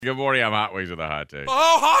Good morning, I'm Hot Wings with a hot take.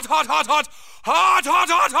 Oh, hot, hot, hot, hot, hot, hot,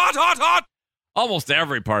 hot, hot, hot, hot. Almost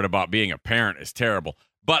every part about being a parent is terrible,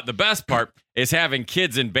 but the best part is having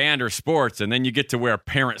kids in band or sports, and then you get to wear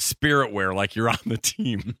parent spirit wear like you're on the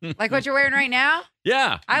team. Like what you're wearing right now?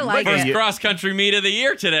 Yeah. I like First it. cross-country meet of the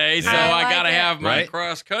year today, so I I like got to it. have my Right?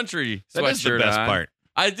 cross-country That is the sweatshirt best on. part.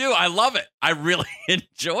 I do. I love it. I really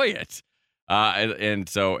enjoy it. And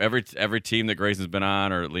so every team that Grayson's been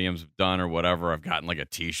on or Liam's done or whatever, I've gotten like a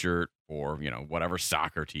T-shirt or, whatever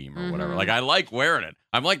soccer team or whatever. Like, I like wearing it.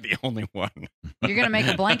 I'm like the only one. You're going to make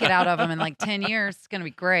a blanket out of them in like 10 years. It's going to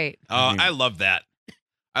be great. Oh, I love that.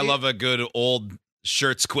 I love a good old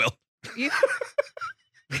shirts quilt.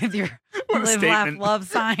 With your What a live, laugh, statement. love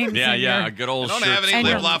signs. Yeah, and yeah. your A good old I don't shirt. have any And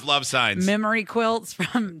live, your laugh, love signs, memory quilts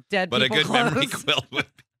from dead but a people good clothes. memory quilt.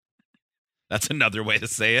 That's another way to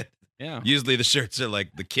say it. Yeah. Usually the shirts are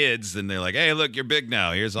like the kids, and they're like, "Hey, look, you're big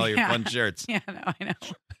now. Here's all your Yeah. fun shirts." Yeah, no, I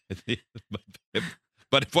know.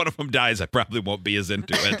 But if one of them dies, I probably won't be as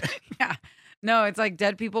into it. Yeah. No, it's like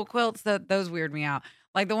dead people quilts. Those weird me out.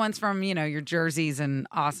 Like the ones from, your jerseys and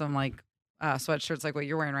awesome like sweatshirts like what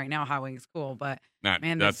you're wearing right now. Hot Wings, cool. But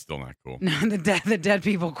Man, That's still not cool. no, the dead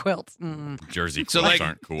people quilts. Jersey So quilts like,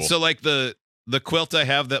 aren't cool. so like the quilt I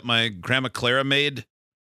have that my grandma Clara made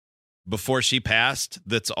before she passed.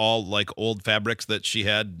 That's all like old fabrics that she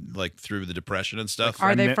had like through the Depression and stuff.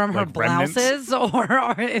 Are they from her like remnants? blouses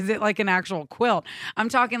or is it like an actual quilt? I'm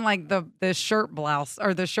talking like the shirt blouse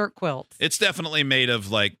or the shirt quilts. It's definitely made of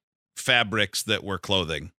like fabrics that were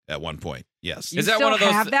clothing at one point. Yes. You Is that still one of those-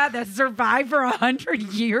 have that survived for 100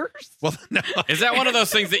 years? Well, no. Is that one of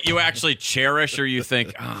those things that you actually cherish or you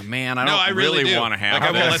think, oh, man, I No, don't I really do. want to have Like,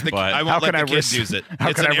 I won't this, let the, but I How won't let can the I kids res- use it. How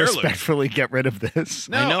It's can an I heirloom. respectfully get rid of this?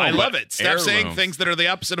 No, I know, I love but it. Stop saying heirlooms. things that are the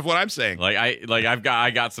opposite of what I'm saying.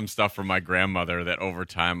 I got some stuff from my grandmother that over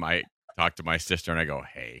time I talked to my sister and I go,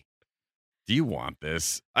 hey, do you want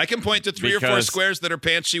this? I can point to 3 or 4 Because- squares that are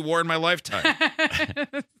pants she wore in my lifetime.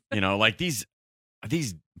 Like these,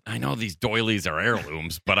 I know these doilies are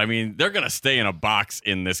heirlooms, but I mean, they're going to stay in a box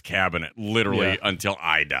in this cabinet literally Yeah. until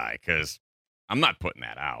I die because I'm not putting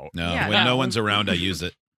that out No, Yeah, when no. no one's around, I use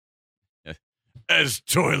it. as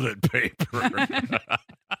toilet paper.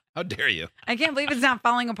 How dare you? I can't believe it's not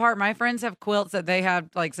falling apart. My friends have quilts that they have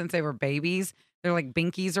like since they were babies. They're like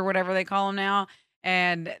binkies or whatever they call them now.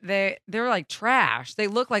 And they're like trash. They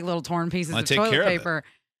look like little torn pieces Well, of take toilet care of it. paper.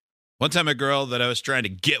 One time, a girl that I was trying to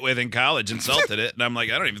get with in college insulted it, and I'm like,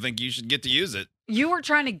 I don't even think you should get to use it. You were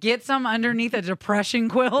trying to get some underneath a depression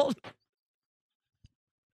quilt.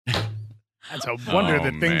 That's a wonder Oh,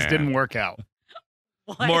 that things man. didn't work out.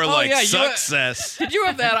 What? More like yeah, you- success. Did you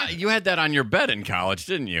have that? You had that on your bed in college,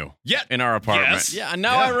 didn't you? Yeah. In our apartment. Yes. Yeah,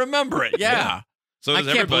 now Yeah. I remember it. Yeah. Yeah. So I does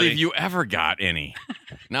can't everybody. believe you ever got any.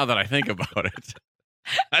 Now that I think about it.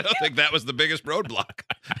 I don't think that was the biggest roadblock.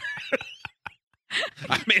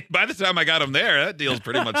 I mean, by the time I got them there, that deal's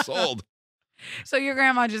pretty much sold. So your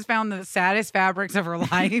grandma just found the saddest fabrics of her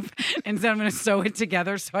life and said, I'm going to sew it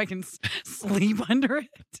together so I can sleep under it.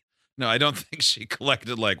 No, I don't think she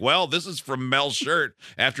collected like, well, this is from Mel's shirt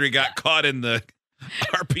after he got caught in the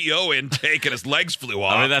RPO intake and his legs flew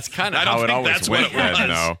off. I mean, that's kind of I don't how it think always that's what went it then,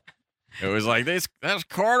 was. though. It was like, that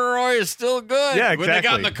corduroy is still good. Yeah, When they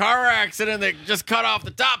got in exactly. the car accident, they just cut off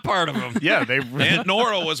the top part of them. Yeah, they Aunt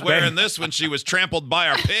Nora was wearing this when she was trampled by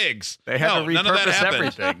our pigs. they had No, to none of that repurpose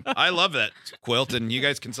happened. everything. I love that quilt, and you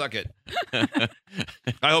guys can suck it.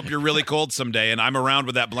 I hope you're really cold someday, and I'm around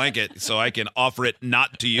with that blanket so I can offer it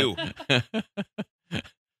not to you.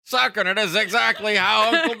 Sucking it is exactly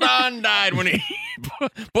how Uncle Don died when he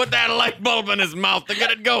put that light bulb in his mouth to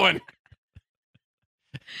get it going.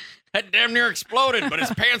 That damn near exploded, but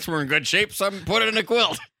his pants were in good shape, so I put it in a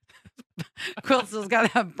quilt. Quilt still's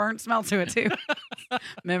got a burnt smell to it, too.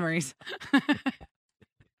 Memories. Do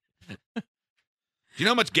you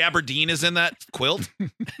know how much gabardine is in that quilt?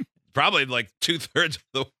 Probably like 2/3 of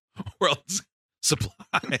the world's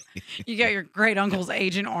supply. You got your great uncle's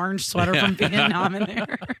Agent Orange sweater from Vietnam in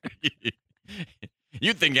there.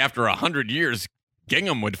 You'd think after 100 years,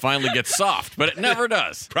 gingham would finally get soft, but it never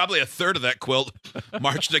does. Probably 1/3 of that quilt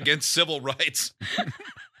marched against civil rights.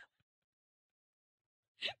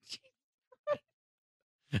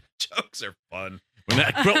 Jokes are fun. When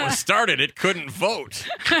that quilt was started, it couldn't vote.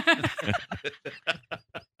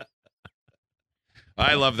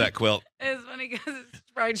 I love that quilt. It's funny because it's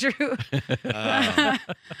probably true.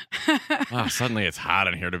 Oh, suddenly it's hot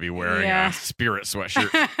in here to be wearing Yeah. a spirit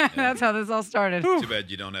sweatshirt. That's how this all started. Too bad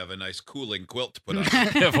you don't have a nice cooling quilt to put on.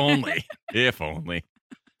 If only. If only.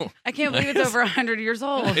 I can't believe it's over 100 years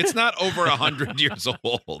old. It's not over 100 years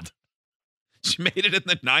old. She made it in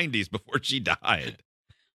the 90s before she died.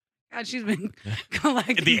 God, she's been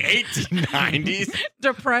collecting the 1890s.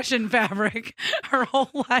 depression fabric her whole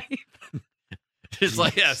life. Just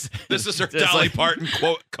like yes, this is her Just Dolly like- Parton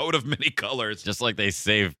coat of many colors. just like they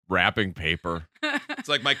save wrapping paper. It's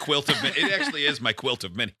like my quilt of. It actually is my quilt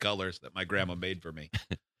of many colors that my grandma made for me.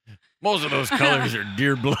 Most of those colors are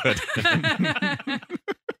deer blood.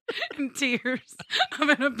 And tears of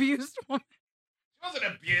an abused woman. She wasn't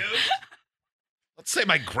abused. Let's say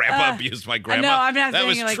my grandpa abused my grandma. no, I'm not that saying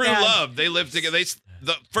was it like true that. love. They lived together.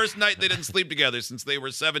 The first night they didn't sleep together since they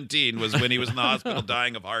were 17 was when he was in the hospital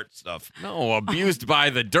dying of heart stuff. No, abused by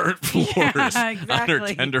the dirt floors on her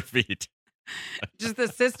exactly. tender feet. Just the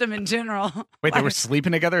system in general. Wait, they were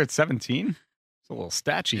sleeping together at 17? It's a little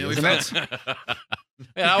statchy, Yeah, we isn't found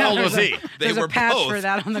it? How old was he? They There's were a patch both. for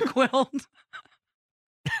that on the quilt.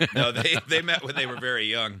 No, they met when they were very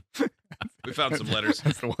young. We found some letters.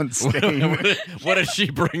 That's the one stain. What is she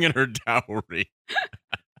bringing her dowry?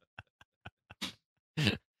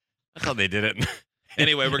 That's how they did it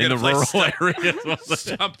Anyway, we're in going the to rural play areas.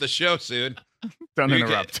 Stump the show soon. Don't You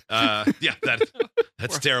interrupt. Yeah,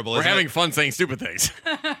 that's terrible. We're isn't it? having fun saying stupid things.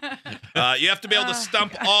 You have to be able to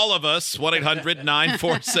stump all of us.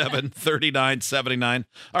 1-800-947-3979.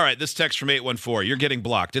 All right, this text from 814. You're getting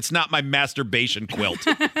blocked. It's not my masturbation quilt.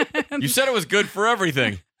 You said it was good for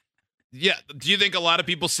everything. Yeah. Do you think a lot of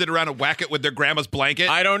people sit around and whack it with their grandma's blanket?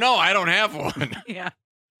 I don't know. I don't have one. Yeah.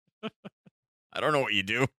 I don't know what you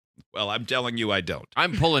do. Well, I'm telling you I don't.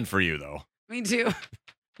 I'm pulling for you, though. Me too.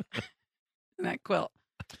 That quilt.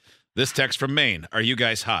 This text from Maine. Are you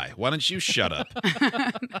guys high? Why don't you shut up?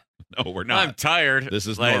 No, we're I'm not. tired. This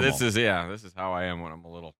is like, normal. This is how I am when I'm a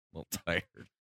little tired.